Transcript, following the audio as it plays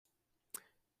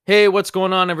Hey, what's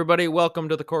going on, everybody? Welcome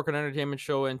to the Corcoran Entertainment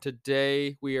Show, and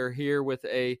today we are here with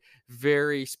a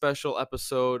very special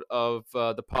episode of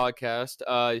the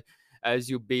podcast. As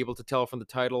you'll be able to tell from the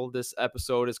title, this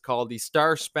episode is called the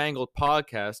Star-Spangled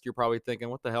Podcast. You're probably thinking,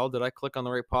 what the hell? Did I click on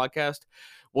the right podcast?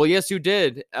 Well, yes, you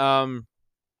did.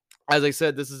 As I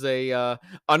said, this is a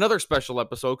another special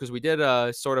episode because we did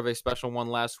sort of a special one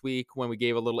last week when we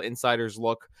gave a little insider's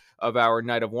look of our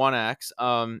Night of One acts.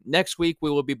 Next week we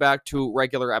will be back to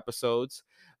regular episodes.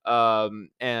 Yeah,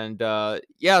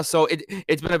 so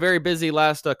it's been a very busy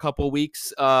last couple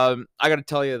weeks. I got to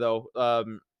tell you though,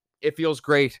 it feels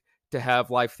great to have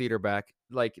live theater back.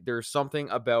 Like there's something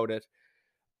about it.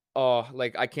 Oh,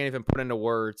 like I can't even put into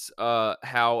words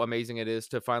how amazing it is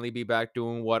to finally be back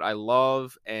doing what I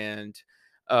love and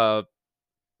uh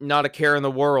not a care in the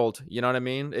world, you know what I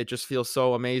mean? It just feels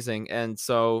so amazing. And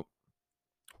so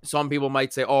some people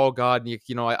might say, "Oh God,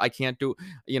 I can't do,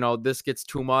 this gets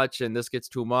too much and this gets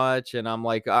too much." And I'm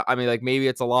like, I mean, like maybe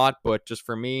it's a lot, but just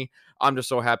for me, I'm just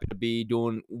so happy to be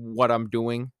doing what I'm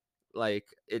doing. Like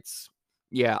it's,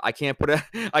 yeah, I can't put it,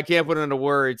 I can't put it into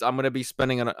words. I'm gonna be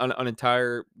spending an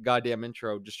entire goddamn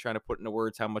intro just trying to put into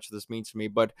words how much this means to me.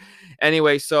 But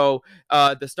anyway, so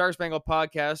the Star Spangled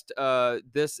Podcast,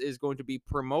 this is going to be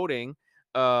promoting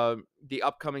the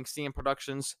upcoming CM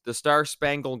Productions, The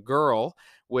Star-Spangled Girl,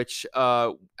 which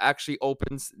actually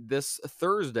opens this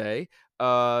Thursday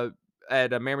at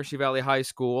Miramichi Valley High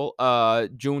School,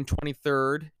 June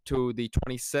 23rd to the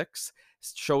 26th.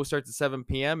 Show starts at 7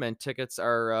 p.m. and tickets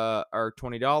are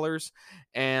 $20.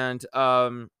 And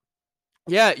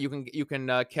yeah, you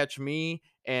can catch me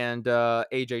and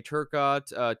AJ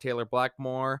Turcotte, Taylor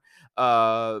Blackmore,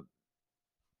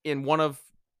 in one of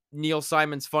Neil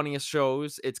Simon's funniest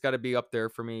shows. It's got to be up there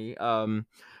for me.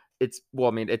 It's well,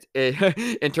 I mean,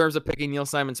 in terms of picking Neil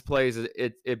Simon's plays,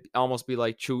 it almost be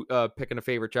like picking a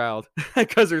favorite child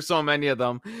because there's so many of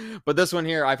them. But this one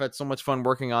here, I've had so much fun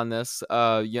working on this.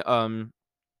 Of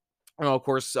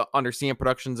course, under CM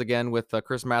Productions again with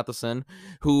Chris Matheson,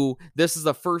 who this is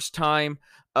the first time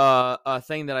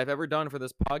thing that I've ever done for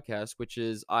this podcast, which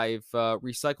is I've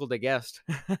recycled a guest.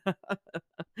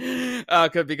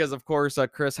 Because of course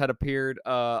Chris had appeared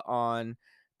on,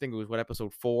 I think it was what,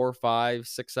 episode 4, 5,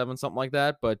 6, 7, something like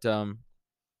that. But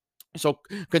so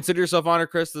consider yourself honored,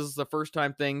 Chris. This is the first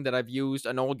time thing that I've used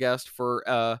an old guest for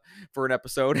an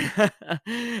episode.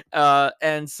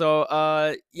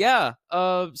 So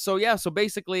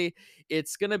basically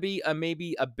it's gonna be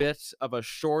maybe a bit of a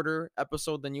shorter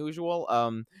episode than usual.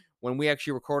 When we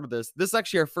actually recorded this is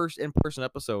actually our first in-person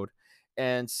episode,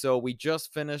 and so we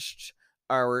just finished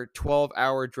our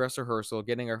 12-hour dress rehearsal,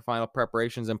 getting our final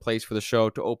preparations in place for the show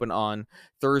to open on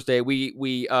Thursday.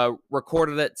 We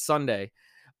recorded it Sunday.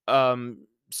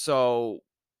 So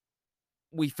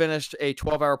we finished a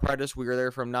 12-hour practice. We were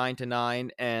there from 9 to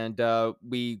 9, and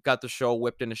we got the show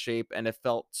whipped into shape, and it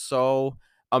felt so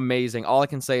amazing. All I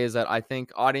can say is that I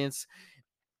think audience,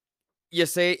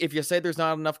 if you say there's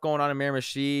not enough going on in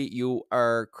Miramichi, you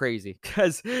are crazy,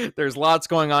 because there's lots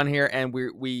going on here, and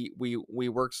we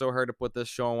worked so hard to put this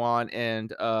show on,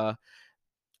 and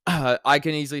I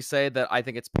can easily say that I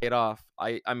think it's paid off.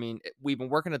 I mean, we've been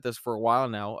working at this for a while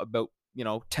now, about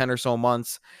 10 or so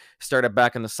months. Started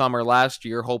back in the summer last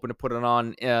year, hoping to put it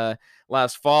on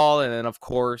last fall, and then of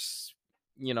course,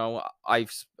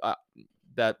 I've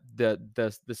that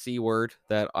the C word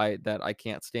that I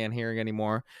can't stand hearing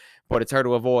anymore, but it's hard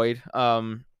to avoid,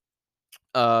 got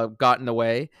in the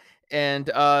way. And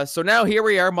so now here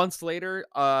we are months later.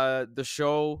 The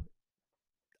show,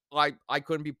 I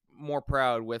couldn't be more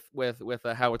proud with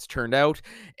how it's turned out.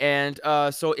 And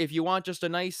so if you want just a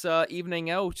nice evening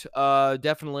out,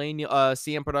 definitely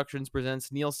CM Productions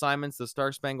presents Neil Simon's The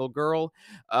Star-Spangled Girl,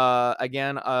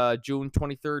 again, June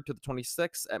 23rd to the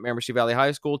 26th at Miramichi Valley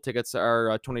High School. Tickets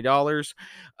are $20.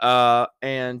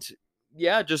 And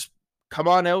yeah, just come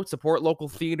on out, support local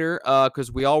theater,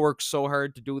 because we all work so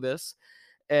hard to do this,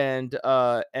 and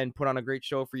put on a great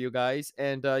show for you guys.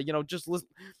 And just listen,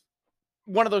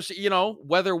 one of those,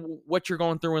 whether what you're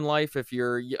going through in life, if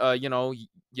you're, you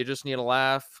just need a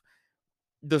laugh,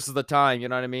 this is the time, you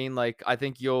know what I mean? Like, I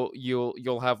think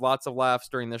you'll have lots of laughs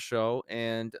during this show.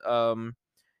 And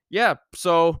yeah,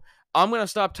 so I'm going to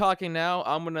stop talking now.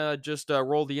 I'm going to just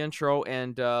roll the intro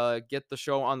and get the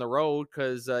show on the road.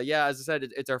 Cause yeah, as I said,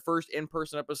 it's our first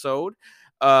in-person episode.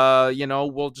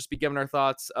 We'll just be giving our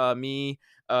thoughts. Me,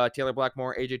 Taylor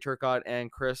Blackmore, AJ Turcotte,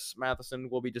 and Chris Matheson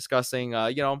will be discussing,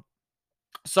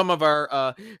 some of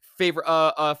our favorite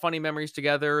funny memories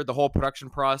together, the whole production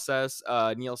process,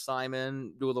 Neil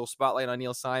Simon, do a little spotlight on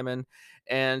Neil Simon.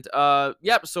 And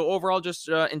yep, so overall just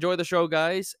enjoy the show,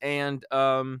 guys, and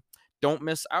don't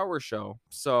miss our show.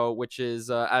 So which is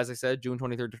as I said, June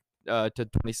 23rd to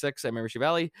 26th at Miramichi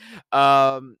Valley.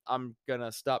 I'm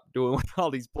gonna stop doing all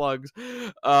these plugs.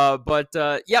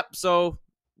 But yep, so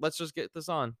let's just get this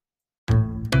on.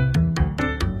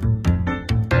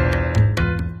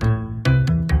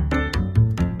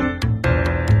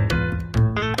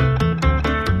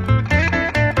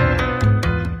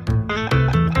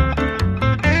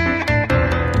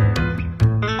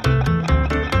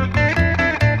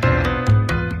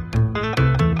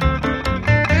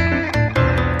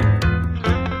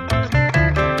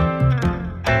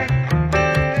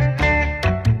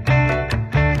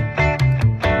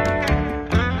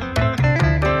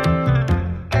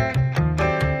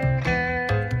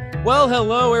 Well,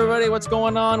 hello, everybody. What's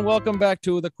going on? Welcome back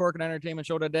to the Cork Entertainment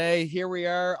Show today. Here we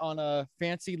are on a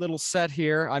fancy little set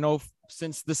here. I know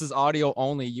since this is audio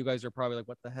only, you guys are probably like,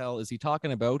 what the hell is he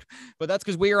talking about? But that's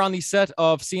because we are on the set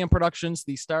of CM Productions,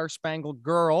 the Star-Spangled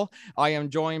Girl. I am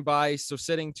joined by, so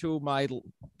sitting to my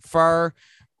far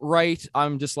right,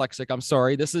 I'm dyslexic, I'm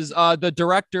sorry. This is the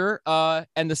director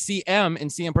and the CM in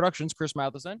CM Productions, Chris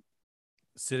Matheson.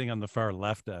 Sitting on the far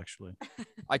left, actually.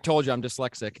 I told you I'm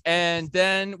dyslexic. And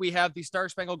then we have the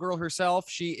Star-Spangled Girl herself.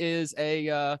 She is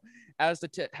a how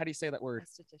do you say that word?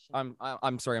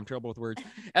 I'm sorry, I'm terrible with words.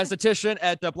 Esthetician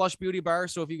at the Blush Beauty Bar.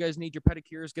 So if you guys need your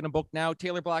pedicures, get them booked now.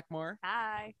 Taylor Blackmore.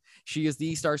 Hi. She is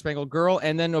the Star-Spangled Girl.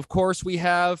 And then of course we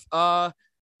have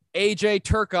AJ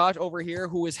Turcotte over here,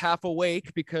 who is half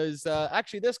awake because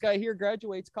actually this guy here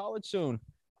graduates college soon.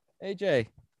 AJ.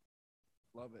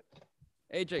 Love it.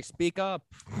 AJ, speak up.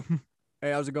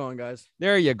 Hey, how's it going, guys?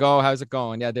 There you go. How's it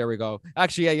going? Yeah, there we go.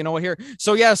 Actually, yeah, you know what here?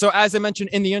 So yeah, so as I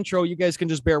mentioned in the intro, you guys can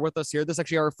just bear with us here. This is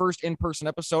actually our first in-person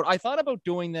episode. I thought about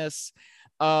doing this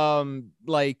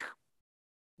like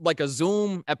a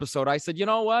Zoom episode. I said, you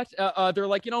know what? They're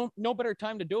like, no better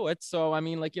time to do it. So I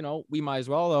mean, like, we might as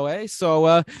well though, eh?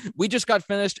 So we just got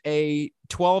finished a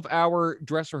 12-hour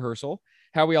dress rehearsal.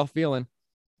 How are we all feeling?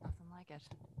 Nothing like it.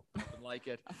 Like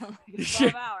it.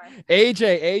 12 hours.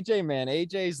 AJ, man,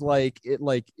 AJ's like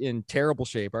in terrible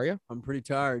shape. Are you? I'm pretty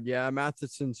tired. Yeah,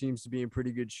 Matheson seems to be in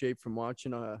pretty good shape from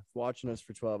watching us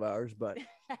for 12 hours. But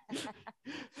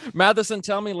Matheson,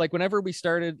 tell me, like, whenever we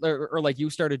started or like you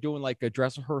started doing like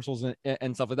dress rehearsals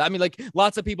and stuff like that. I mean, like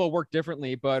lots of people work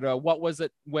differently, but what was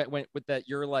it when with that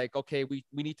you're like, okay, we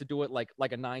need to do it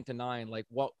like a 9 to 9. Like,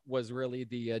 what was really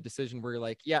the decision where you're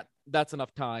like, yeah, that's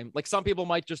enough time? Like some people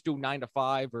might just do 9 to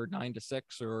 5 or 9 to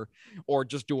 6 or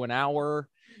just do an hour.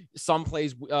 Some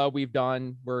plays we've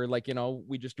done where like,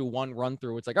 we just do one run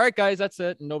through. It's like, all right, guys, that's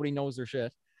it. And nobody knows their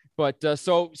shit. But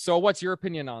so what's your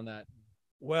opinion on that?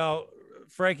 Well,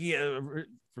 Franky,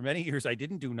 for many years, I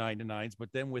didn't do 9 to 9s, but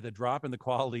then with a drop in the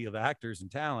quality of actors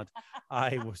and talent,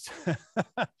 I was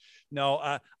no,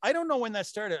 I don't know when that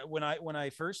started. When I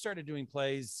first started doing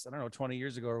plays, I don't know, 20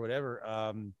 years ago or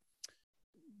whatever,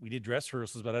 we did dress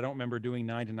rehearsals, but I don't remember doing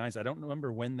 9 to 9s. I don't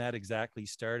remember when that exactly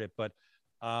started, but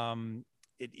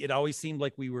it always seemed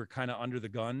like we were kind of under the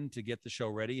gun to get the show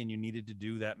ready, and you needed to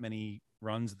do that many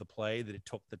runs of the play that it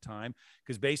took the time,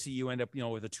 because basically you end up,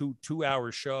 with a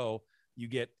two-hour show, you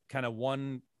get kind of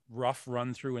one rough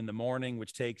run through in the morning,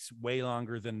 which takes way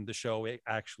longer than the show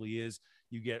actually is.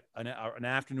 You get an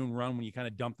afternoon run when you kind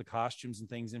of dump the costumes and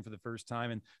things in for the first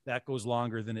time, and that goes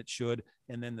longer than it should.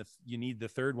 And then you need the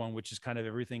third one, which is kind of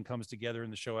everything comes together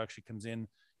and the show actually comes in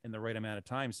the right amount of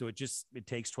time. So it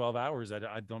takes 12 hours.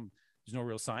 There's no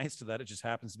real science to that. It just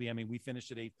happens to be, I mean, we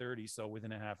finished at 8:30, so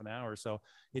within a half an hour. So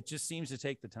it just seems to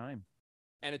take the time.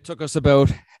 And it took us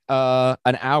about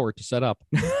an hour to set up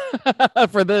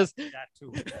for this. That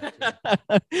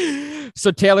too. So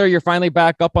Taylor, you're finally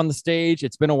back up on the stage.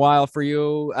 It's been a while for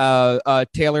you.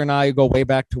 Taylor and I go way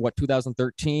back to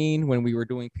 2013 when we were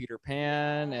doing Peter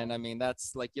Pan. And I mean,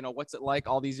 that's like, what's it like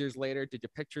all these years later? Did you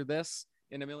picture this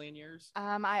in a million years?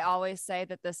 I always say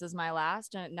that this is my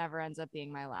last, and it never ends up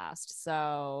being my last.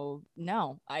 So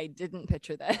no, I didn't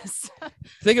picture this.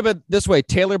 Think of it this way.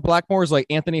 Taylor Blackmore is like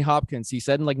Anthony Hopkins. He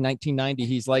said in like 1990,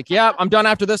 he's like, yeah, I'm done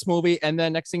after this movie. And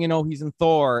then next thing you know, he's in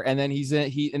Thor, and then he's then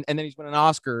he's winning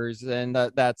Oscars and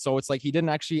that. So it's like, he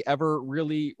didn't actually ever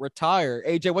really retire.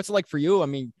 AJ, what's it like for you? I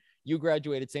mean, you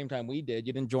graduated same time we did.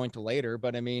 You didn't join till later,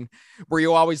 but I mean, were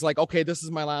you always like, okay, this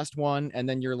is my last one? And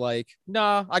then you're like,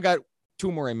 nah, I got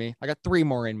 2 more in me. I got 3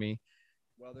 more in me.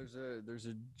 Well, there's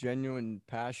a genuine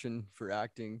passion for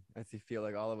acting. I feel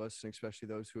like all of us, and especially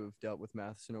those who have dealt with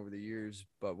Matheson over the years.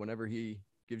 But whenever he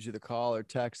gives you the call or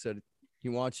text that he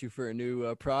wants you for a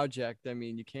new project, I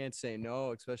mean, you can't say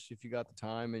no, especially if you got the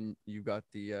time and you got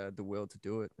the will to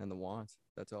do it and the want.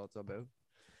 That's all it's about.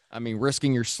 I mean,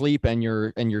 risking your sleep and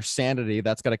your sanity,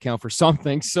 that's got to count for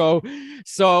something. So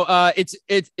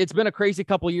it's been a crazy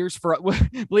couple of years for,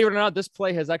 believe it or not, this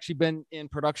play has actually been in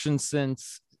production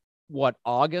since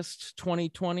August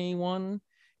 2021,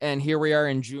 and here we are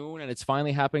in June, and it's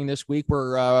finally happening this week.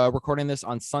 We're recording this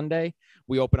on Sunday.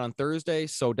 We open on Thursday,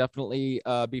 so definitely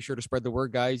be sure to spread the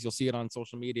word, guys. You'll see it on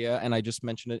social media, and I just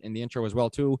mentioned it in the intro as well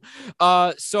too.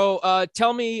 So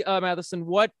tell me, Matheson,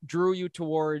 what drew you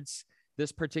towards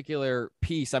this particular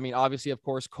piece? I mean, obviously, of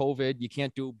course, COVID, you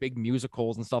can't do big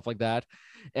musicals and stuff like that.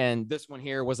 And this one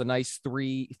here was a nice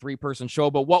three-person show.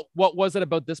 But what was it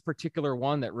about this particular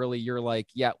one that really you're like,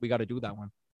 yeah, we got to do that one?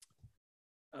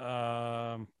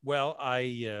 Well,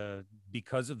 I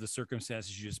because of the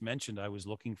circumstances you just mentioned, I was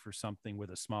looking for something with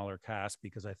a smaller cast,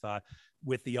 because I thought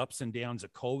with the ups and downs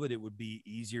of COVID, it would be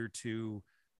easier to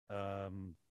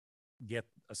get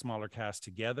a smaller cast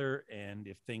together, and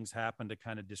if things happen to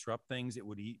kind of disrupt things, it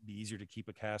would be easier to keep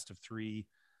a cast of three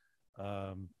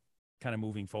kind of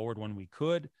moving forward when we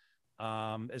could.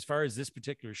 As far as this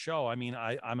particular show, I mean,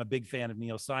 I'm a big fan of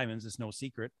Neil Simon's, it's no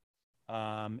secret,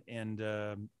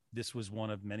 and this was one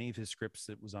of many of his scripts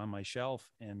that was on my shelf,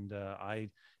 and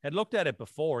I had looked at it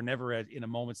before, never in a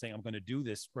moment saying I'm going to do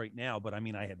this right now, but I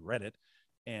mean, I had read it,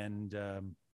 and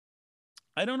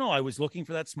I don't know, I was looking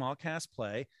for that small cast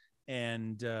play,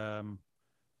 and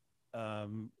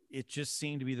it just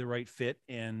seemed to be the right fit.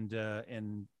 And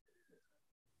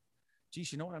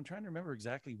geez, you know what? I'm trying to remember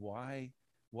exactly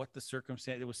what the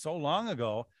circumstance, it was so long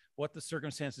ago, what the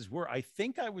circumstances were. I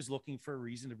think I was looking for a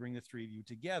reason to bring the three of you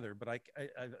together, but I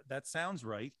that sounds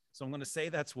right. So I'm going to say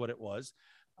that's what it was,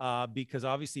 because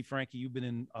obviously, Franky, you've been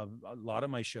in a lot of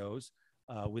my shows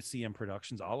with CM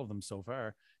Productions, all of them so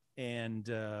far. And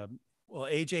well,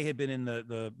 AJ had been in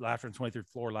the Laughter on 23rd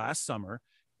Floor last summer,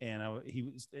 and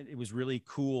it was really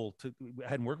cool I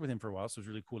hadn't worked with him for a while, so it was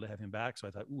really cool to have him back. So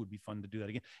I thought, ooh, it would be fun to do that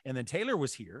again. And then Taylor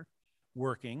was here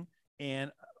working, and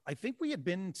I think we had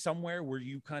been somewhere where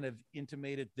you kind of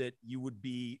intimated that you would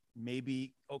be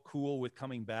maybe cool with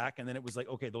coming back. And then it was like,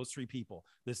 okay, those three people,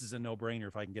 this is a no-brainer.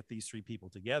 If I can get these three people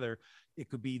together, it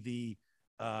could be the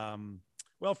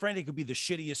well, Franky, could be the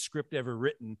shittiest script ever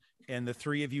written, and the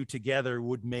three of you together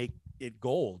would make it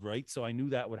gold, right? So I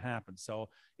knew that would happen. So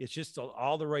it's just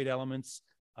all the right elements.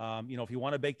 You know, if you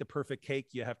want to bake the perfect cake,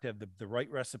 you have to have the right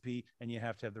recipe, and you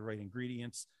have to have the right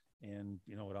ingredients, and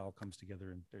you know, it all comes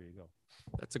together, and there you go.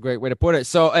 That's a great way to put it.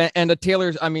 So, and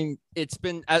Taylor's, I mean, it's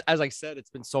been, as I said, it's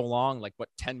been so long, like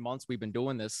 10 months we've been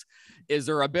doing this. Is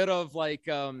there a bit of like,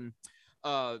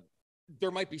 there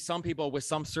might be some people with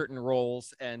some certain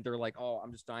roles and they're like, oh,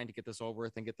 I'm just dying to get this over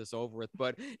with and get this over with.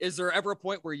 But is there ever a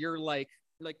point where you're like,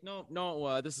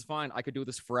 no, this is fine, I could do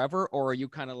this forever? Or are you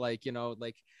kind of like, you know,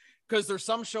 like, because there's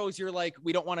some shows you're like,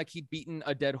 we don't want to keep beating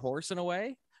a dead horse in a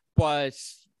way, but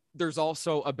there's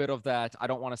also a bit of that, I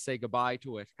don't want to say goodbye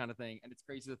to it kind of thing. And it's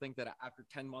crazy to think that after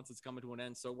 10 months, it's coming to an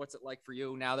end. So what's it like for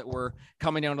you now that we're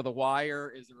coming down to the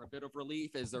wire? Is there a bit of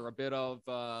relief? Is there a bit of,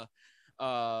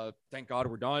 thank God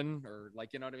we're done, or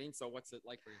like, you know what I mean? So what's it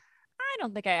like for you? I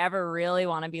don't think I ever really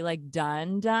want to be like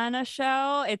done a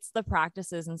show. It's the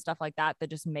practices and stuff like that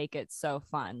just make it so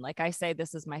fun. Like I say,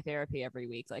 this is my therapy every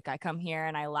week. Like I come here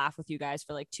and I laugh with you guys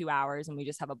for like 2 hours and we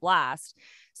just have a blast.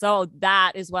 So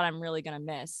that is what I'm really going to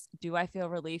miss. Do I feel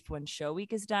relief when show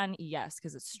week is done? Yes,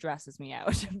 because it stresses me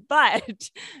out, but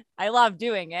I love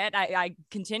doing it. I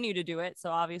continue to do it.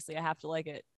 So obviously I have to like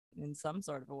it in some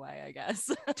sort of a way, I guess.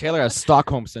 Taylor has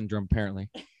Stockholm syndrome, apparently.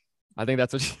 I think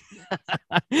that's what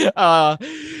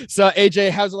so AJ,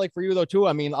 how's it like for you though too?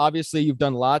 I mean, obviously you've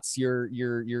done lots. You're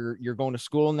going to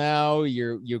school now.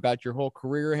 You got your whole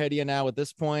career ahead of you now at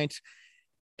this point,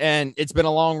 and it's been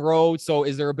a long road. So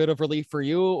is there a bit of relief for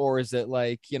you, or is it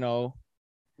like, you know?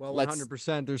 Well,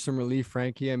 100%. There's some relief,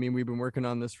 Franky. I mean, we've been working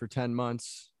on this for 10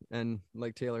 months, and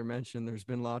like Taylor mentioned, there's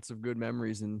been lots of good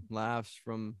memories and laughs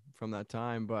from that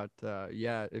time. But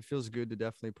yeah, it feels good to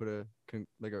definitely put a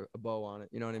bow on it.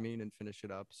 You know what I mean, and finish it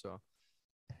up. So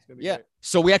it's gonna be great.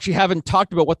 So we actually haven't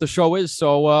talked about what the show is.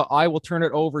 So I will turn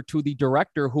it over to the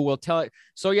director, who will tell it.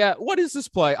 So yeah, what is this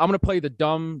play? I'm gonna play the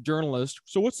dumb journalist.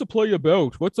 So what's the play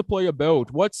about?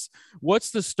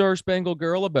 What's the Star-Spangled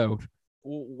Girl about?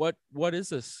 What is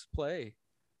this play?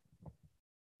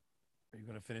 Are you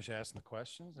going to finish asking the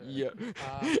questions? Yeah.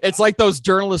 It's like those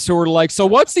journalists who are like, so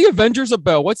what's the Avengers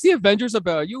about? What's the Avengers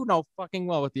about? You know fucking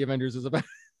well what the Avengers is about.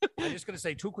 I'm just going to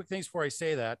say 2 quick things before I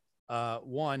say that.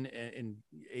 One, and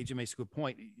AJ makes a good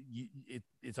point.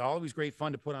 it's always great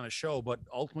fun to put on a show, but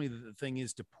ultimately the thing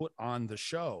is to put on the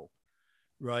show,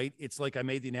 right? It's like I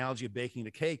made the analogy of baking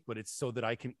the cake, but it's so that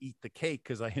I can eat the cake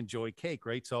because I enjoy cake,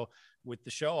 right? So with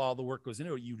the show, all the work goes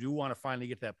into it. You do want to finally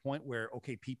get to that point where,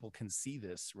 okay, people can see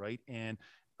this, right? And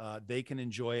they can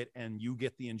enjoy it, and you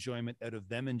get the enjoyment out of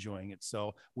them enjoying it.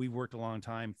 So we've worked a long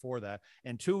time for that.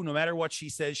 And two, no matter what she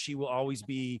says, she will always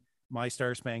be my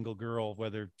Star-Spangled Girl,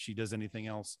 whether she does anything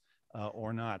else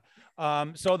or not.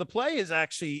 So the play is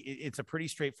actually, it's a pretty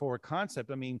straightforward concept.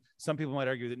 I mean, some people might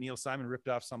argue that Neil Simon ripped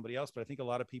off somebody else, but I think a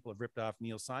lot of people have ripped off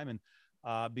Neil Simon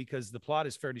because the plot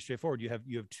is fairly straightforward. You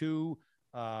have two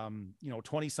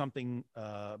 20-something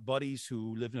buddies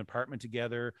who live in an apartment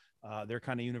together. They're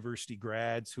kind of university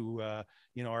grads who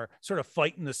are sort of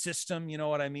fighting the system. You know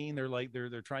what I mean?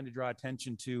 They're trying to draw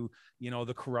attention to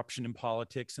the corruption in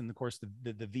politics, and of course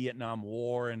the Vietnam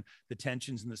War and the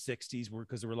tensions in the 60s were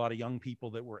because there were a lot of young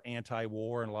people that were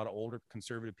anti-war and a lot of older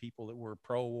conservative people that were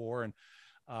pro-war, and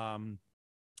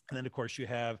then of course you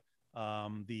have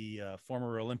the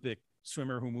former Olympic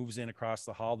swimmer who moves in across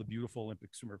the hall, the beautiful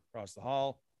Olympic swimmer across the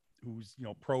hall, who's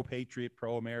pro-patriot,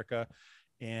 pro-America,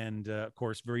 and of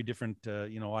course very different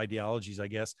ideologies, I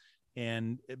guess.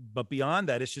 But beyond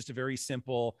that, it's just a very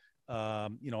simple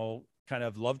kind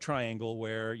of love triangle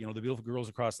where the beautiful girl's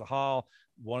across the hall,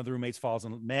 one of the roommates falls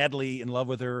madly in love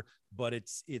with her, but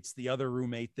it's the other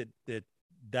roommate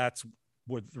that's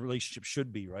what the relationship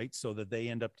should be, right? So that they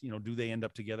end up, do they end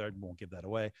up together? I won't give that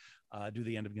away. Do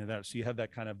they end up together? So you have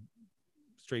that kind of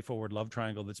straightforward love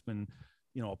triangle that's been,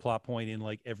 a plot point in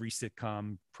like every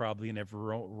sitcom, probably in every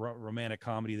romantic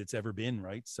comedy that's ever been,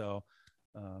 right? So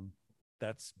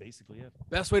that's basically it.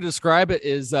 Best way to describe it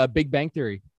is Big Bang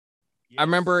Theory. Yes. I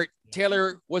remember,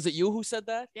 Taylor, was it you who said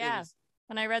that? Yeah.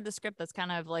 When I read the script, that's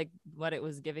kind of like what it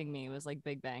was giving me. It was like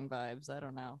Big Bang vibes. I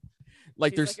don't know.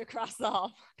 Like She's there's like across the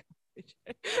hall.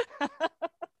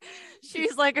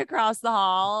 She's like across the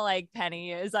hall, like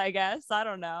Penny is, I guess. I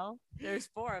don't know. There's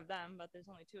 4 of them, but there's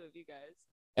only 2 of you guys.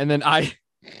 And then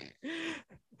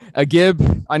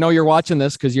Gib, I know you're watching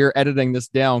this because you're editing this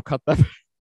down. Cut that.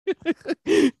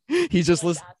 He's just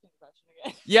listening.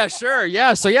 Yeah, sure.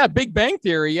 Yeah. So yeah, Big Bang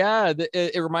Theory. Yeah.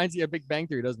 It reminds you of Big Bang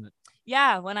Theory, doesn't it?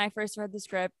 Yeah. When I first read the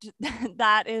script,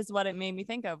 that is what it made me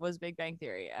think of, was Big Bang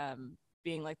Theory.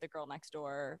 Being like the girl next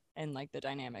door and like the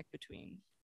dynamic between,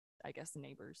 I guess, the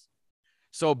neighbors.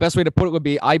 So best way to put it would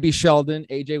be I'd be Sheldon,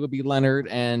 AJ would be Leonard,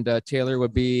 and Taylor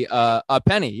would be a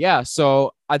Penny. Yeah.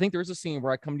 So I think there's a scene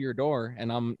where I come to your door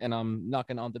and I'm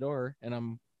knocking on the door and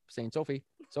I'm saying Sophie.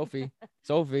 Yeah.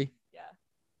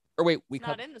 Or wait, It's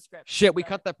not in the script. Shit, we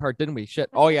cut that part, didn't we? Shit.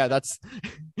 Oh yeah, that's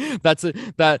it. That's definitely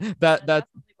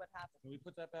what happened. Can we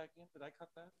put that back in? Did I cut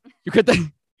that? You cut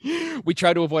that. We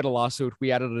tried to avoid a lawsuit.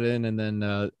 We added it in, and then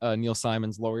Neil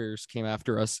Simon's lawyers came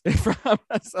after us.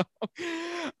 So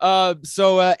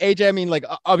AJ, I mean, like,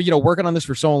 working on this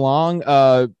for so long.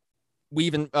 We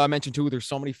even mentioned too, there's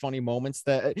so many funny moments.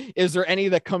 That is there any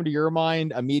that come to your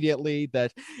mind immediately?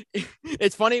 That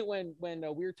it's funny when we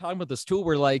were talking about this too.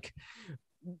 We're like,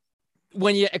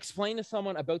 when you explain to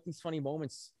someone about these funny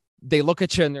moments, they look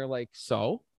at you and they're like,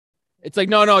 so. It's like,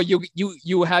 no,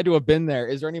 you had to have been there.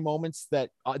 Is there any moments that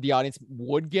the audience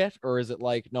would get, or is it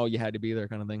like, no, you had to be there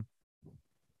kind of thing?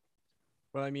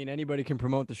 Well, I mean, anybody can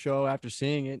promote the show after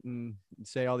seeing it and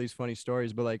say all these funny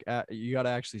stories, but like you got to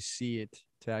actually see it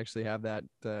to actually have that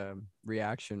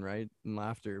reaction, right, and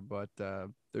laughter. But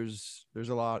there's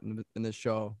a lot in this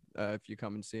show. If you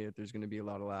come and see it, there's going to be a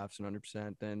lot of laughs, and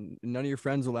 100%. And none of your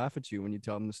friends will laugh at you when you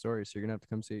tell them the story, so you're gonna have to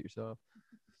come see it yourself.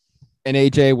 And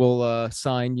AJ will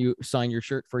sign your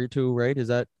shirt for you too, right? Is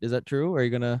that true? Or are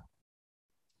you gonna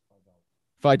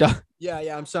 $5?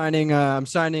 Yeah. I'm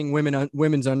signing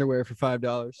women's underwear for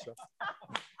 $5. So.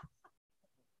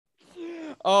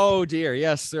 Oh dear,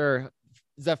 yes, sir.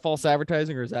 Is that false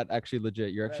advertising or is that actually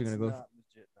legit? You're actually gonna go. Not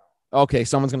legit, no. Okay,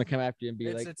 someone's gonna come after you and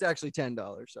be like, it's actually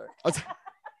 $10. Sorry.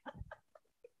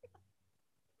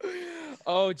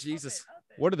 Oh Jesus.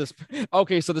 What are this?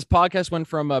 Okay, so this podcast went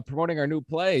from promoting our new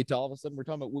play to all of a sudden we're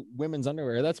talking about women's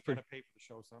underwear. That's pretty. Pay for the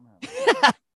show somehow.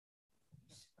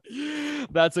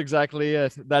 That's exactly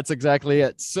it.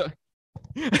 So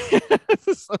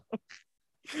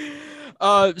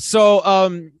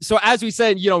as we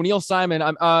said, Neil Simon,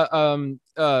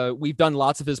 we've done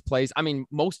lots of his plays. I mean,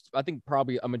 I think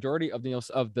probably a majority of the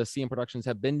CM productions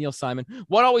have been Neil Simon.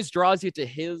 What always draws you to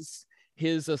his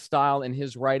style and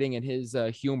his writing and his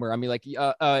humor? I mean, like,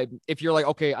 if you're like,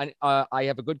 okay, I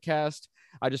have a good cast,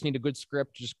 I just need a good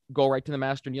script, just go right to the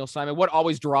master Neil Simon. What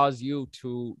always draws you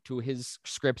to his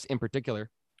scripts in particular?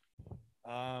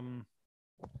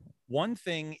 One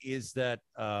thing is that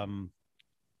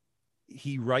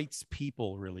he writes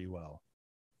people really well.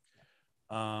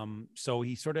 So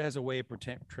he sort of has a way of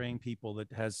portraying people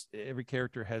that has, every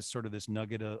character has sort of this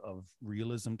nugget of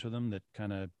realism to them that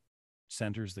kind of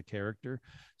centers the character.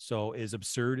 So as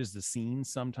absurd as the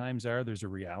scenes sometimes are, there's a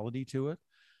reality to it.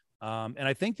 And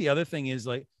I think the other thing is,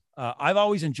 like, I've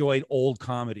always enjoyed old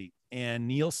comedy, and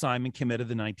Neil Simon came out of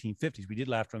the 1950s. We did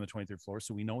Laughter on the 23rd Floor,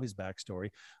 so we know his backstory.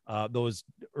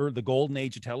 The golden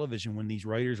age of television, when these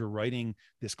writers were writing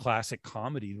this classic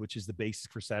comedy, which is the basis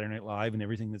for Saturday Night Live and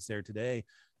everything that's there today.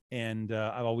 And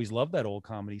I've always loved that old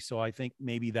comedy. So I think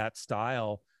maybe that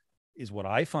style is what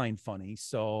I find funny.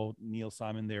 So Neil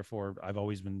Simon, therefore, I've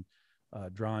always been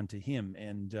drawn to him.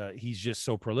 And he's just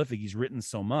so prolific. He's written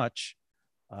so much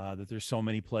that there's so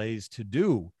many plays to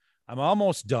do. I'm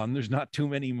almost done. There's not too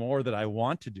many more that I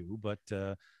want to do, but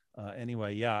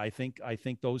anyway, yeah, I think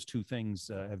those two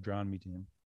things have drawn me to him.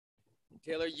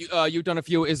 Taylor, you've done a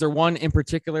few. Is there one in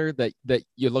particular that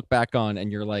you look back on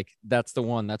and you're like, that's the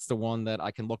one that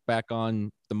I can look back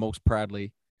on the most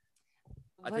proudly?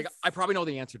 I think I probably know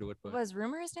the answer to it, but was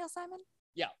Rumors Neil Simon?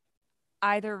 Yeah,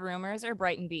 either Rumors or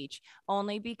Brighton Beach,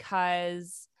 only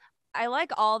because I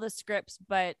like all the scripts,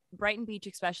 but Brighton Beach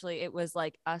especially, it was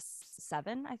like us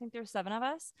 7. I think there were 7 of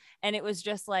us. And it was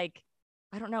just like,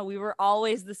 I don't know, we were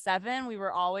always the 7. We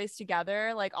were always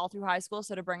together, like all through high school.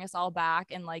 So to bring us all back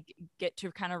and like get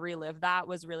to kind of relive that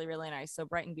was really, really nice. So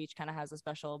Brighton Beach kind of has a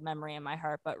special memory in my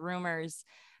heart. But Rumors,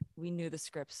 we knew the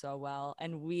script so well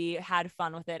and we had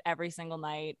fun with it every single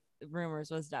night. Rumors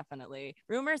was definitely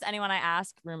Rumors. Anyone I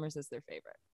ask, Rumors is their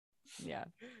favorite. Yeah.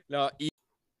 No.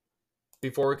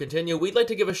 Before we continue, we'd like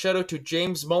to give a shout out to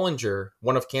James Mullinger,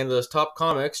 one of Canada's top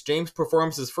comics. James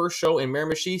performs his first show in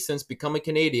Miramichi since becoming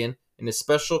Canadian in his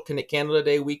special Canada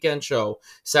Day weekend show,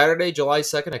 Saturday, July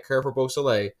 2nd at Carrefour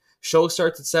Beausoleil. Show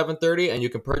starts at 7:30 and you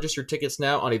can purchase your tickets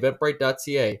now on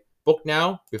eventbrite.ca. Book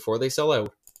now before they sell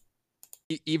out.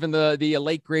 Even the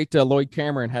late great Lloyd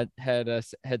Cameron had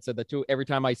said that too. Every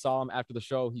time I saw him after the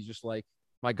show, he's just like,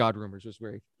 my God, Rumors was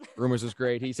great. Rumors was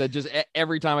great. He said just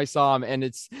every time I saw him,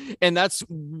 and that's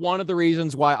one of the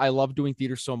reasons why I love doing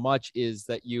theater so much is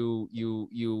that you're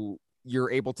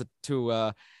able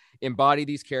to embody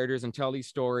these characters and tell these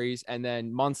stories, and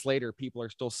then months later, people are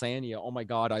still saying, "Oh my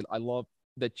God, I love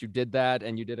that you did that,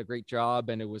 and you did a great job."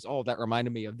 And it was, oh, that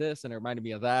reminded me of this, and it reminded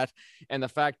me of that, and the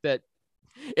fact that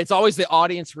it's always the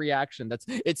audience reaction.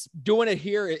 It's doing it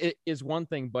here it is one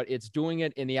thing, but it's doing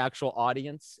it in the actual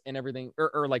audience and everything,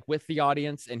 or like with the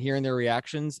audience and hearing their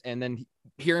reactions, and then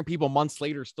hearing people months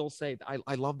later still say,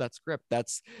 I love that script.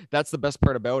 That's the best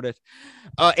part about it.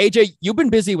 AJ, you've been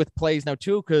busy with plays now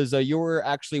too, because you were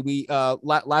actually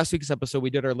last week's episode we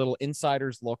did our little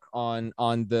insiders look on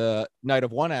the night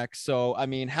of One X. So I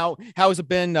mean, how has it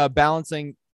been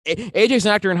balancing? AJ's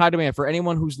an actor in high demand. For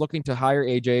anyone who's looking to hire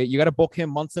AJ, you got to book him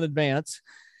months in advance,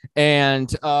 and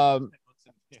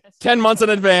 10 months in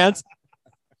advance.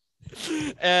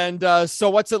 And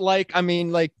so what's it like? I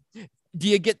mean, like, do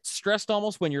you get stressed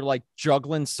almost when you're like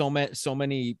juggling so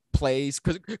many plays?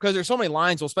 Because there's so many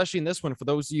lines, well, especially in this one. For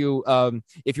those of you,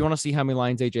 if you want to see how many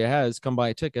lines AJ has, come buy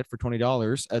a ticket for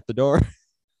 $20 at the door.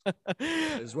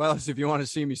 As well as if you want to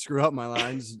see me screw up my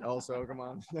lines, also come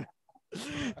on.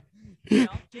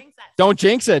 Don't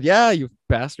jinx it. Yeah, you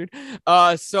bastard.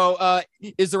 So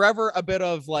is there ever a bit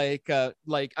of like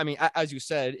I mean, as you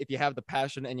said, if you have the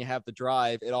passion and you have the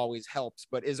drive, it always helps,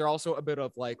 but is there also a bit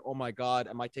of like, oh my God,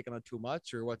 am I taking on too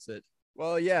much, or what's it?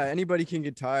 Well, yeah, anybody can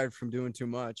get tired from doing too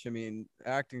much. I mean,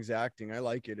 acting's acting. I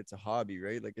like it. It's a hobby,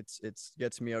 right? Like it's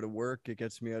gets me out of work. It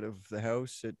gets me out of the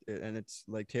house. And it's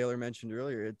like Taylor mentioned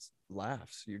earlier, it's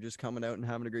laughs. You're just coming out and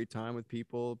having a great time with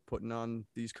people, putting on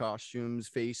these costumes,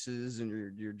 faces,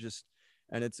 and you're just,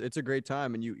 and it's a great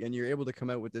time. And you're able to come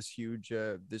out with this huge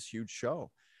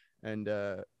show. And,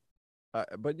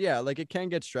 but yeah, like it can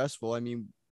get stressful. I mean,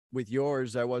 with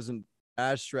yours, I wasn't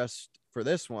as stressed for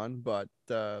this one, but,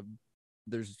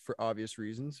 there's for obvious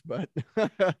reasons, but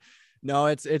no,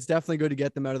 it's definitely good to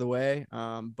get them out of the way.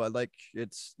 But like,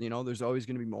 it's, there's always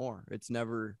going to be more. It's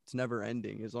never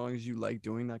ending. As long as you like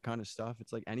doing that kind of stuff,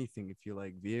 it's like anything. If you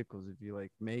like vehicles, if you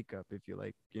like makeup, if you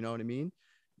like, you know what I mean?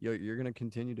 You're going to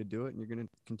continue to do it, and you're going to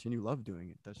continue love doing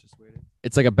it. That's just the way it is.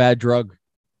 It's like a bad drug.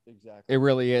 Exactly. It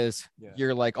really is. Yeah.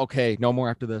 You're like, okay, no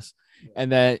more after this.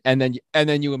 Yeah. And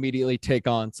then you immediately take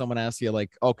on, someone asks you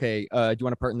like, okay, do you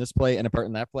want a part in this play and a part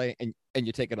in that play? And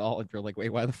you take it all, and you're like, wait,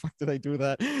 why the fuck did I do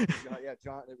that? Yeah,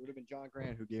 John, it would have been John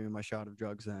Grant who gave me my shot of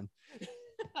drugs then.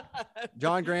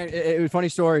 John Grant, it was a funny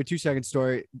story, 2-second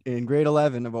story. In grade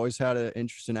 11, I've always had an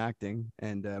interest in acting,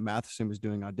 and Matheson was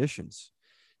doing auditions.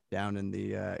 down in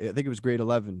the I think it was grade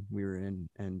 11 we were in,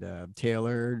 and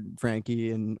Taylor,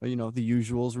 Franky, and the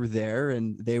usuals were there,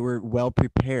 and they were well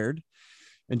prepared.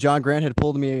 And John Grant had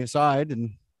pulled me aside,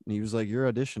 and he was like,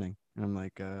 "You're auditioning." And I'm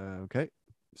like, "Okay."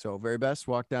 So very best,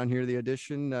 walked down here to the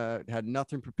audition, had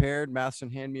nothing prepared.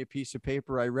 Matheson handed me a piece of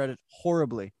paper. I read it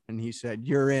horribly, and he said,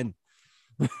 "You're in."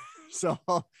 So,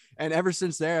 and ever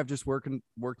since there, I've just worked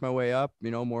my way up,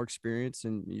 more experience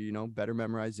and, better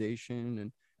memorization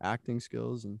and acting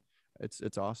skills. And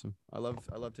it's awesome. I love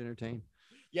to entertain.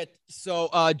 Yeah. So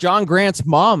John Grant's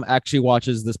mom actually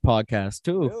watches this podcast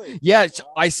too. Really? Yeah.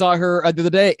 I saw her the other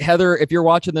day. Heather, if you're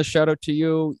watching this, shout out to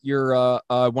you. You're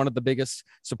one of the biggest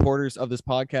supporters of this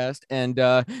podcast. And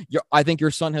I think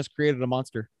your son has created a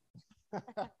monster.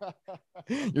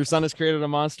 Your son has created a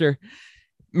monster.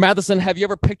 Matheson, have you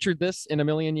ever pictured this in a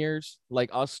million years? Like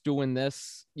us doing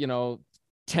this,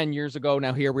 10 years ago.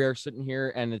 Now here we are sitting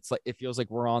here, and it's like, it feels like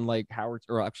we're on like Howard,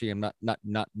 or actually I'm not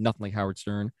nothing like Howard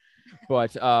Stern,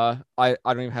 but I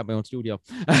don't even have my own studio.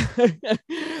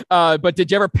 But did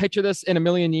you ever picture this in a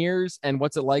million years? And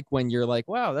what's it like when you're like,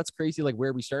 wow, that's crazy, like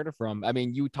where we started from? I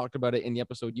mean, you talked about it in the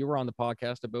episode you were on the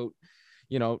podcast about,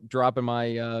 dropping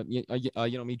my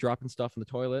me dropping stuff in the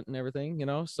toilet and everything,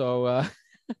 so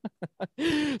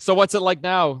so what's it like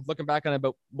now, looking back on it,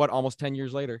 about almost 10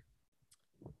 years later?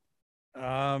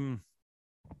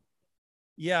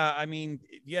 Yeah, I mean,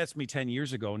 if you asked me 10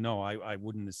 years ago, no, I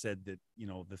wouldn't have said that,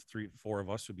 the 3-4 of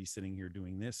us would be sitting here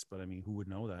doing this, but I mean, who would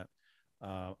know that?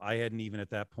 I hadn't even at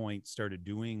that point started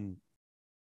doing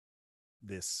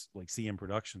this, like CM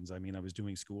Productions. I mean, I was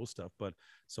doing school stuff, but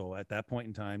so at that point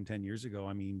in time, 10 years ago,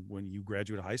 I mean, when you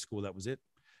graduate high school, that was it.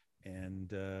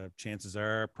 And chances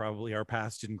are probably our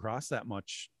paths didn't cross that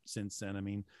much since then. I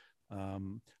mean,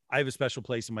 I have a special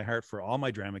place in my heart for all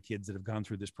my drama kids that have gone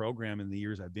through this program in the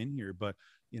years I've been here. But,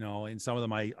 and some of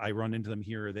them, I run into them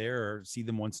here or there, or see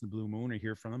them once in a blue moon, or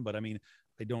hear from them. But I mean,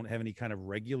 I don't have any kind of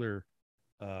regular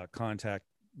contact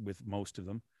with most of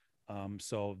them.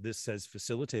 So this has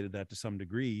facilitated that to some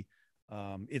degree.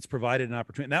 It's provided an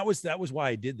opportunity. And that was why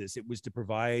I did this. It was to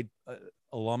provide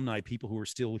alumni, people who are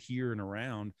still here and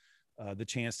around, the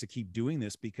chance to keep doing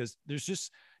this, because there's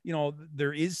just,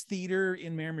 there is theater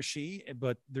in Miramichi,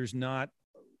 but there's not,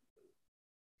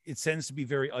 it tends to be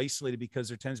very isolated, because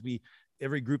there tends to be,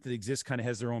 every group that exists kind of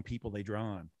has their own people they draw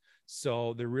on.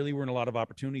 So there really weren't a lot of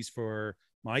opportunities for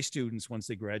my students once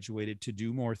they graduated to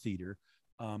do more theater.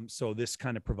 So this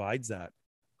kind of provides that,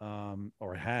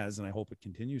 or it has, and I hope it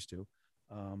continues to.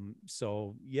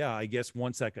 So yeah, I guess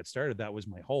once that got started, that was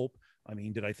my hope. I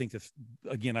mean, did I think that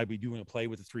again, I'd be doing a play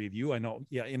with the three of you? I know.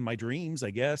 Yeah. In my dreams,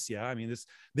 I guess. Yeah. I mean,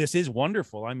 this is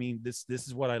wonderful. I mean, this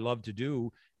is what I love to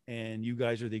do. And you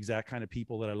guys are the exact kind of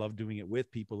people that I love doing it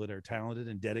with, people that are talented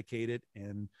and dedicated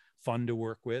and fun to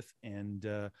work with. And,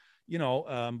 but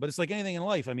it's like anything in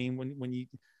life. I mean, when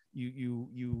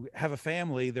you have a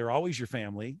family, they're always your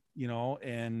family,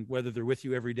 and whether they're with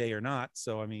you every day or not.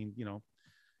 So, I mean,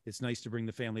 it's nice to bring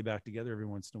the family back together every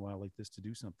once in a while like this to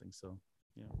do something. So,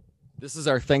 this is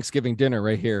our Thanksgiving dinner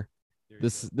right here.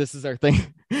 This is our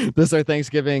thing. This is our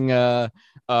Thanksgiving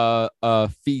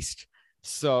feast.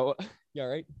 So, yeah,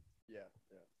 right. Yeah.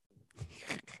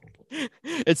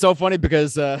 It's so funny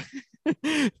because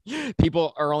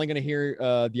people are only going to hear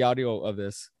the audio of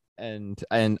this, and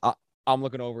I'm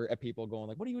looking over at people going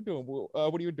like, what are you doing? What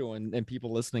are you doing? And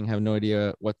people listening have no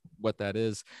idea what that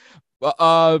is.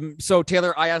 So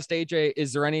Taylor, I asked AJ,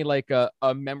 is there any like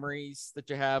memories that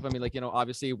you have? I mean, like,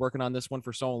 obviously working on this one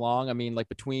for so long. I mean, like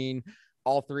between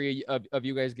all three of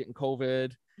you guys getting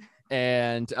COVID,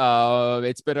 and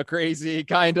it's been a crazy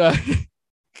kind of,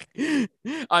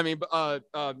 I mean,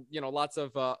 lots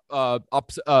of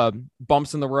ups,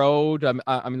 bumps in the road.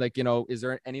 I mean, like, is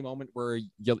there any moment where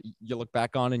you look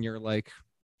back on and you're like,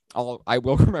 I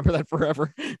will remember that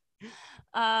forever?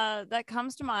 That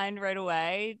comes to mind right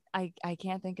away. I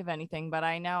can't think of anything, but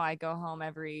I know I go home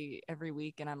every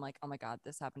week and I'm like, oh my God,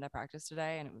 this happened at practice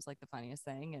today. And it was like the funniest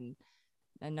thing.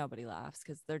 And nobody laughs,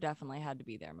 because there definitely had to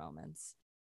be their moments.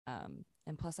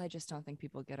 And plus, I just don't think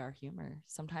people get our humor.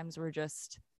 Sometimes we're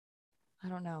just, I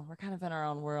don't know, we're kind of in our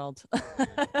own world.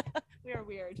 We are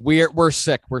weird. We're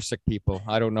sick. We're sick people.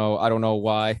 I don't know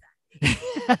why.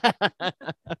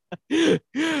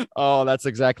 Oh, that's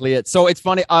exactly it. So it's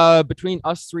funny. Between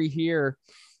us three here,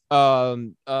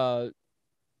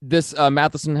 this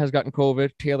Matheson has gotten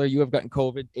COVID. Taylor, you have gotten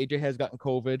COVID. AJ has gotten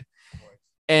COVID,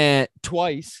 and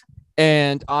twice.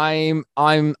 And I'm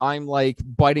like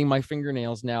biting my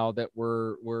fingernails now that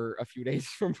we're a few days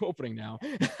from opening now.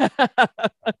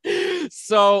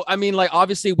 So, I mean, like,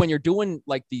 obviously when you're doing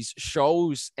like these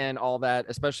shows and all that,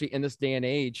 especially in this day and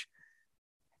age,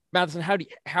 Matheson, how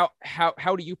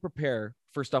do you prepare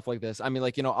for stuff like this? I mean,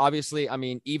 like, obviously, I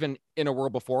mean, even in a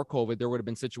world before COVID, there would have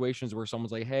been situations where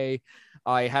someone's like, hey,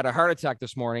 I had a heart attack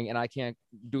this morning and I can't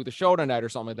do the show tonight or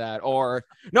something like that. Or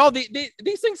no, these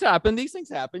things happen. These things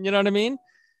happen. You know what I mean?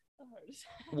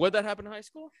 Would that happen in high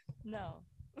school? No.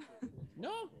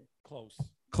 No.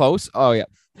 Close. Oh yeah.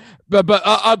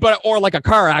 But or like a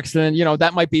car accident,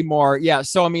 that might be more. Yeah.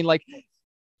 So, I mean, like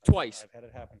twice. I've had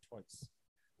it happen twice.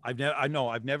 I've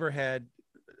never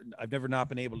not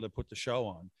been able to put the show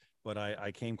on, but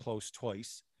I came close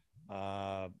twice.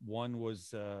 One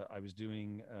was I was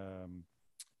doing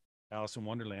Alice in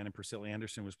Wonderland, and Priscilla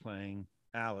Anderson was playing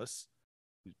Alice.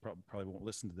 You probably won't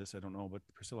listen to this, I don't know, but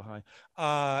Priscilla,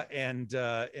 hi.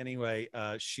 Anyway,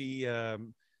 she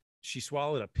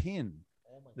swallowed a pin.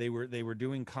 They were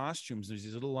doing costumes. There's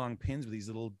these little long pins with these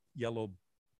little yellow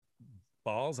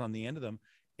balls on the end of them.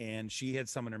 And she had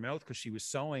some in her mouth because she was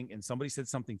sewing, and somebody said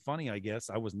something funny. I guess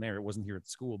I wasn't there. It wasn't here at the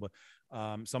school, but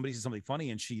somebody said something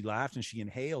funny, and she laughed and she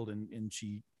inhaled and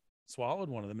she swallowed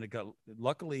one of them. And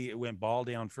luckily it went ball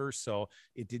down first, so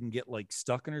it didn't get like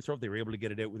stuck in her throat. They were able to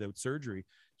get it out without surgery.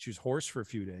 She was hoarse for a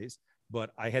few days, but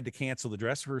I had to cancel the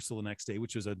dress rehearsal the next day,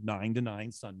 which was a 9 to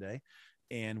 9 Sunday.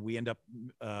 And we end up,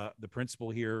 the principal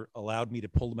here allowed me to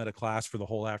pull them out of class for the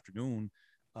whole afternoon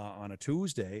on a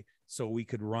Tuesday, so we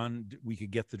could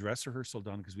get the dress rehearsal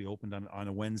done, because we opened on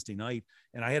a Wednesday night,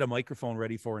 and I had a microphone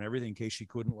ready for her and everything in case she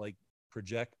couldn't like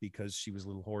project because she was a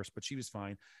little hoarse, but she was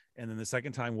fine. And then the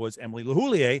second time was Emily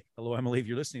LaHoulier. Hello, Emily, if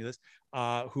you're listening to this,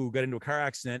 who got into a car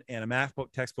accident, and a math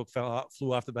textbook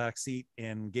flew off the back seat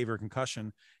and gave her a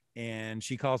concussion. And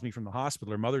she calls me from the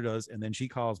hospital, her mother does, and then she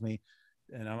calls me,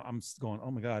 and I'm going,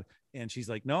 oh my God. And she's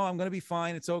like, no, I'm going to be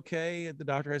fine. It's okay. The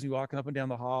doctor has me walking up and down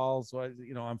the hall. So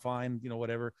I'm fine,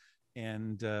 whatever.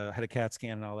 And had a CAT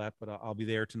scan and all that, but I'll be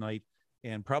there tonight.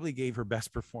 And probably gave her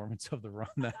best performance of the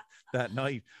run that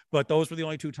night. But those were the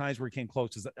only 2 times where it came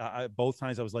close. Both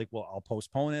times I was like, well, I'll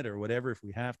postpone it or whatever if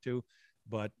we have to.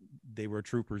 But they were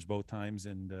troopers both times.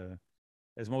 And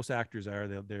as most actors are,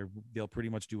 they'll pretty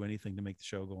much do anything to make the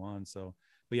show go on. So,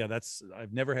 but yeah,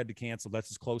 I've never had to cancel. That's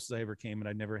as close as I ever came. And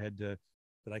I never had to,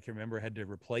 that I can remember, had to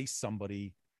replace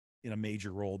somebody in a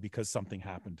major role because something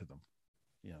happened to them.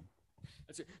 Yeah.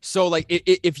 So like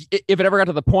if it ever got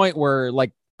to the point where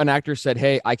like an actor said,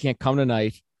 hey, I can't come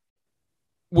tonight,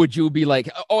 would you be like,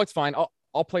 oh, it's fine,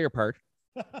 I'll play your part?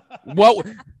 Well,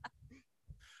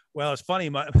 it's funny,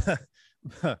 that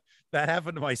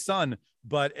happened to my son,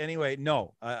 but anyway,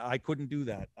 no, I couldn't do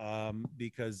that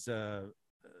because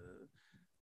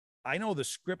I know the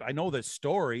script, I know the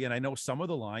story, and I know some of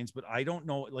the lines, but I don't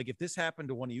know, like if this happened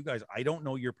to one of you guys, I don't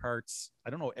know your parts. I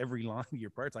don't know every line of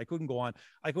your parts. I couldn't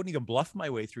even bluff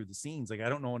my way through the scenes. Like I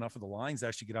don't know enough of the lines to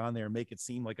actually get on there and make it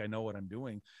seem like I know what I'm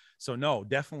doing. So no,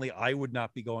 definitely I would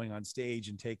not be going on stage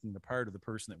and taking the part of the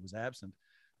person that was absent,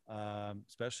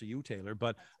 especially you, Taylor.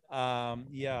 But I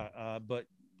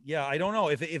don't know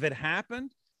if it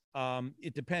happened.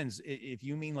 It depends. If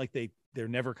you mean like they're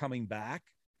never coming back,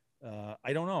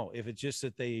 I don't know. If it's just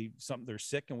that they're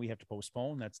sick and we have to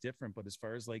postpone, that's different. But as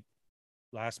far as like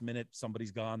last minute, somebody's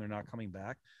gone, they're not coming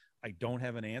back, I don't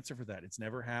have an answer for that. It's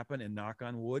never happened, and knock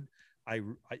on wood, I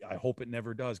hope it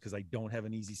never does, because I don't have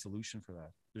an easy solution for that.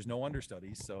 There's no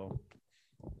understudies, so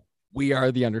we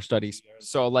are the understudies.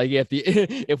 So like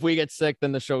if we get sick,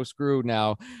 then the show's screwed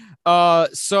now.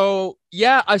 So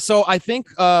I think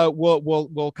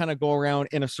we'll kind of go around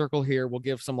in a circle here. We'll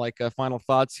give some like final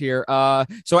thoughts here.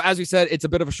 So as we said, it's a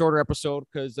bit of a shorter episode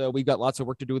because we've got lots of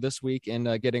work to do this week in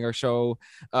getting our show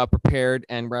prepared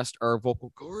and rest our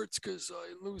vocal cords, because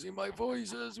I'm losing my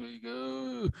voice as we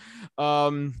go.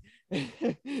 And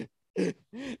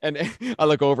I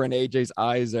look over and AJ's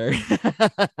eyes are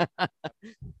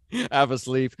half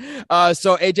asleep.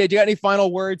 So AJ, do you got any final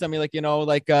words? I mean, like,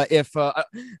 if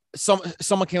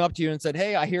someone came up to you and said,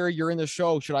 hey, I hear you're in the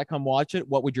show, should I come watch it?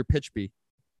 What would your pitch be?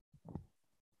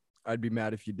 I'd be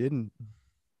mad if you didn't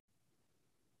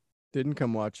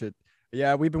come watch it.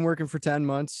 Yeah, we've been working for 10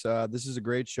 months. This is a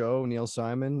great show. Neil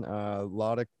Simon, a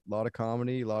lot of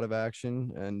comedy, a lot of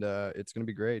action, and it's going to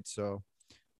be great. So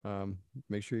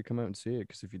make sure you come out and see it,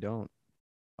 because if you don't,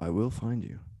 I will find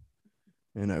you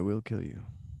and I will kill you.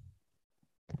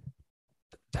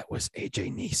 That was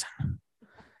AJ Neeson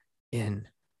in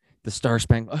the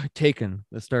Star-Spangled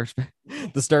the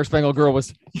Star-Spangled Girl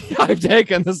was I've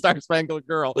taken the Star-Spangled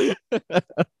Girl.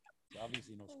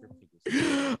 Obviously no script for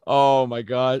this. Oh my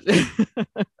God.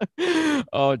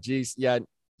 Oh geez. Yeah.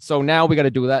 So now we got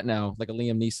to do that now, like a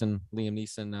Liam Neeson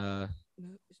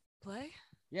play.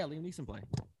 Yeah, Liam Neeson play.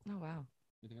 Oh wow.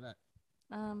 What do you think of that?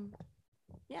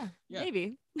 Yeah, Yeah.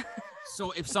 maybe.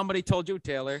 So if somebody told you,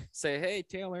 Taylor, say, hey,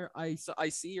 Taylor, I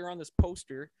see you're on this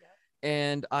poster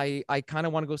and I kind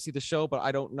of want to go see the show, but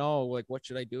I don't know, like, what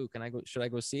should I do? Should I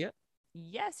go see it?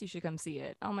 Yes, you should come see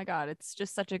it. Oh my God, it's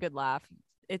just such a good laugh.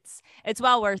 It's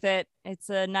well worth it. It's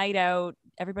a night out.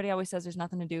 Everybody always says there's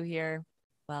nothing to do here.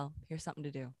 Well, here's something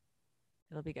to do.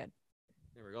 It'll be good.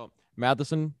 There we go.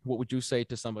 Matheson, what would you say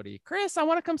to somebody? Chris, I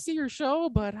want to come see your show,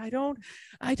 but I don't know.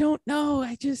 I don't know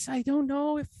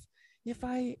if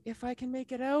I can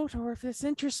make it out or if this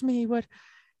interests me. But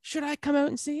should I come out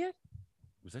and see it?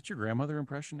 Was that your grandmother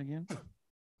impression again?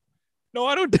 No,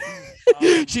 I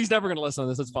don't. She's never going to listen to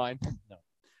this. It's fine.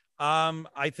 No.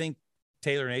 I think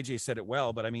Taylor and AJ said it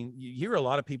well, but I mean, you hear a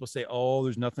lot of people say, oh,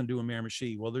 there's nothing to do in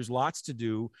Miramichi. Well, there's lots to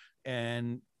do,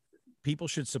 and people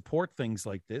should support things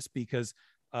like this because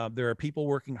there are people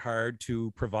working hard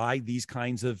to provide these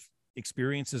kinds of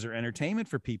experiences or entertainment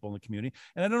for people in the community.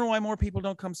 And I don't know why more people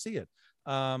don't come see it.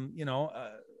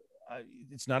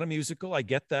 It's not a musical. I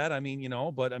get that. I mean,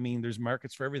 but I mean, there's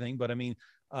markets for everything, but I mean,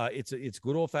 it's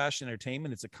good old fashioned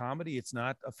entertainment. It's a comedy. It's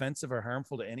not offensive or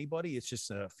harmful to anybody. It's just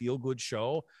a feel good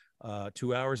show.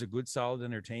 2 hours of good, solid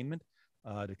entertainment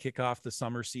to kick off the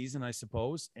summer season, I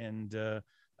suppose. And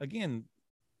again,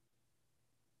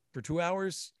 for 2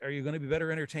 hours, are you going to be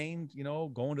better entertained,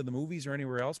 going to the movies or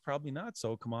anywhere else? Probably not.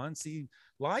 So come on, see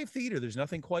live theater. There's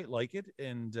nothing quite like it.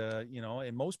 And,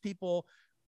 and most people,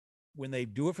 when they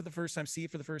do it for the first time, see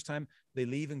it for the first time, they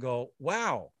leave and go,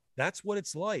 wow, that's what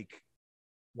it's like.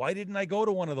 Why didn't I go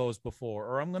to one of those before?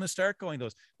 Or I'm going to start going to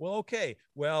those. Well, okay.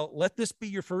 Well, let this be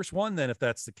your first one then, if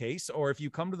that's the case. Or if you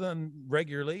come to them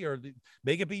regularly, or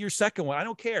make it be your second one. I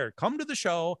don't care. Come to the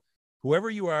show, whoever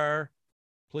you are,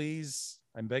 please.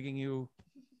 I'm begging you.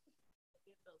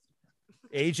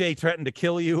 AJ threatened to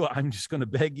kill you. I'm just going to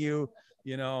beg you,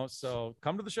 so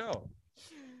come to the show.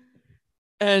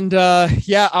 And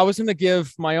I was going to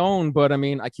give my own, but I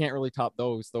mean, I can't really top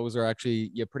those. Those are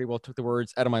actually, you pretty well took the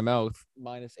words out of my mouth,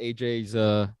 minus AJ's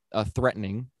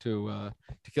threatening to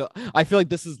kill. I feel like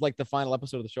this is like the final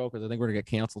episode of the show because I think we're going to get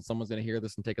canceled. Someone's going to hear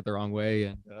this and take it the wrong way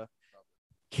and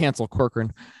cancel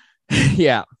Corcoran.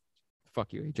 Yeah.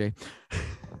 Fuck you, AJ.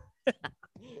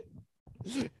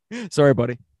 Sorry,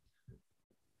 buddy.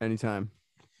 Anytime.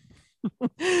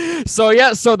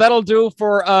 So that'll do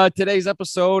for today's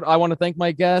episode. I want to thank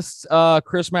my guests,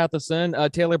 Chris Matheson,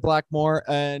 Taylor Blackmore,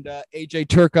 and AJ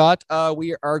Turcotte.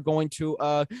 We are going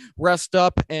to rest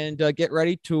up and get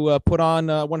ready to put on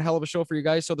one hell of a show for you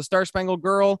guys. So the Star-Spangled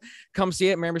Girl, come see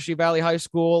it, Miramichi Valley High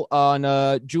School on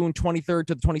June 23rd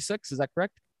to the 26th. Is that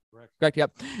correct? Correct.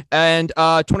 Yep. And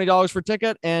 $20 for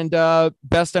ticket, and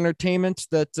best entertainment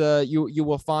that you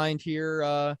will find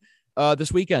here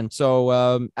this weekend.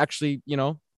 So actually,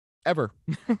 ever.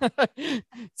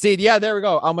 See, yeah, there we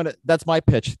go. That's my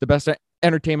pitch. The best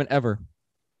entertainment ever.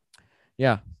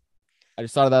 Yeah. I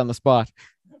just thought of that on the spot.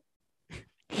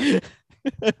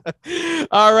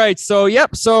 All right. So,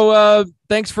 yep. So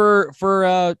thanks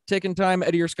for taking time out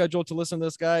of your schedule to listen to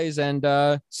this, guys. And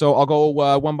so I'll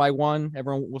go one by one.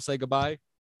 Everyone will say goodbye.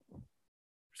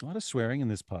 There's a lot of swearing in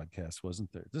this podcast,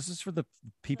 wasn't there? This is for the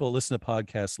people who listen to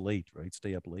podcasts late, right?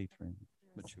 Stay up late. Right?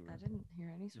 I didn't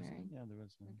hear any swearing. Yeah, there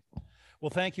was. Well,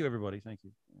 thank you, everybody. Thank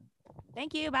you.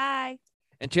 Thank you. Bye.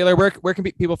 And Taylor, where can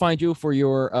people find you for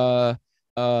your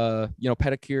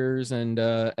pedicures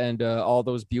and all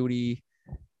those beauty,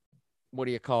 what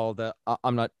do you call the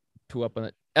I'm not too up on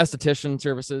it, esthetician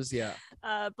services? Yeah.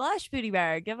 Blush Beauty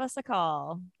Bar, give us a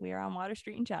call. We are on Water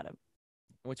Street in Chatham.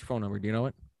 What's your phone number? Do you know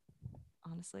it?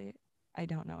 Honestly, I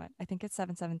don't know it. I think it's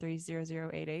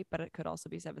 773-0088, but it could also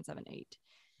be 778.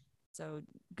 So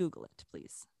Google it,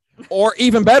 please. Or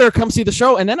even better, come see the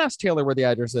show and then ask Taylor where the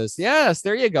address is. Yes,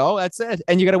 there you go. That's it.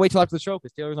 And you got to wait till after the show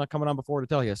because Taylor's not coming on before to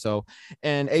tell you. So,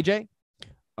 and AJ?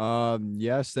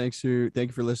 Yes, thank you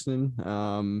for listening.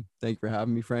 Thank you for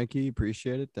having me, Frankie.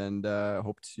 Appreciate it. And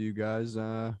hope to see you guys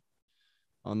on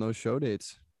those show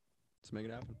dates. Let's make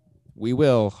it happen. We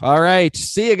will. All right.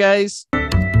 See you guys.